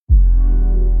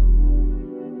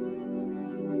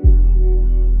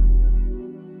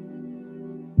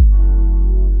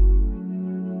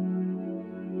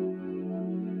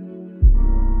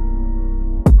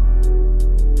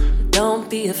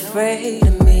be afraid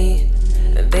of me.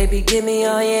 Baby, give me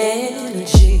all your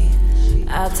energy.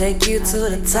 I'll take you to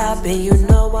the top, and you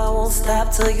know I won't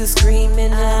stop till you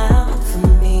screaming out for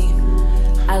me.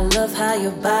 I love how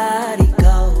your body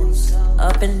goes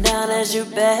up and down as you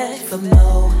beg for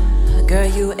more. Girl,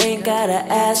 you ain't gotta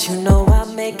ask, you know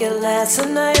I'll make it last.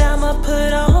 Tonight I'ma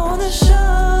put on a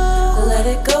show. Let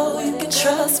it go, you can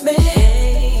trust me.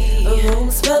 A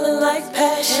room smelling like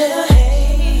passion.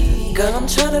 Girl, I'm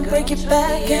tryna break you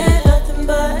back, and nothing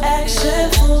but action,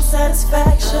 full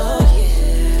satisfaction.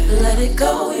 Let it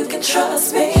go, you can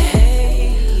trust me.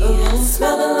 A room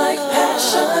smelling like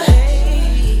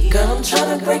passion. Girl, I'm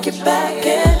tryna break you back,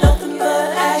 and nothing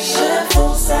but action,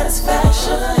 full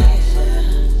satisfaction.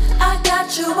 I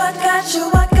got you, I got you,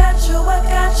 I got you, I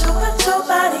got you, put your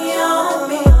body on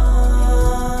me.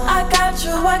 I got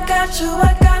you, I got you,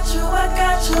 I got you, I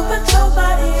got you, put your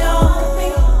body on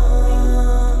me.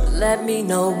 Let me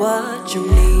know what you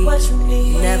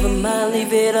need. Never mind,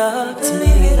 leave it up to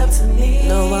me.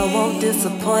 No, I won't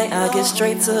disappoint, I'll get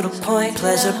straight to the point.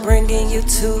 Pleasure bringing you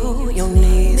to your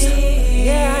knees.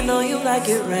 Yeah, I know you like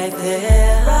it right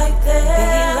there. Be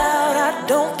loud, I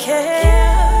don't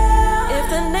care. If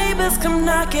the neighbors come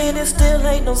knocking, it still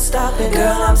ain't no stopping.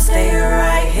 Girl, I'm staying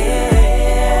right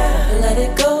here. Let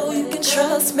it go, you can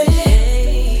trust me.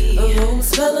 A room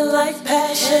smelling like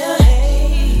passion.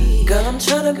 Girl, I'm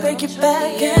tryna break you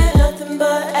back, and nothing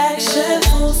but action,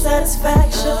 full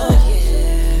satisfaction.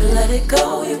 Let it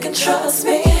go, you can trust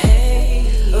me.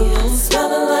 A room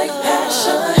smelling like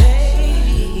passion.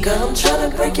 Girl, I'm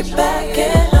tryna break you back,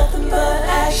 and nothing but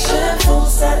action, full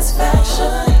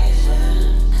satisfaction.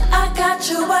 I got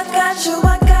you, I got you,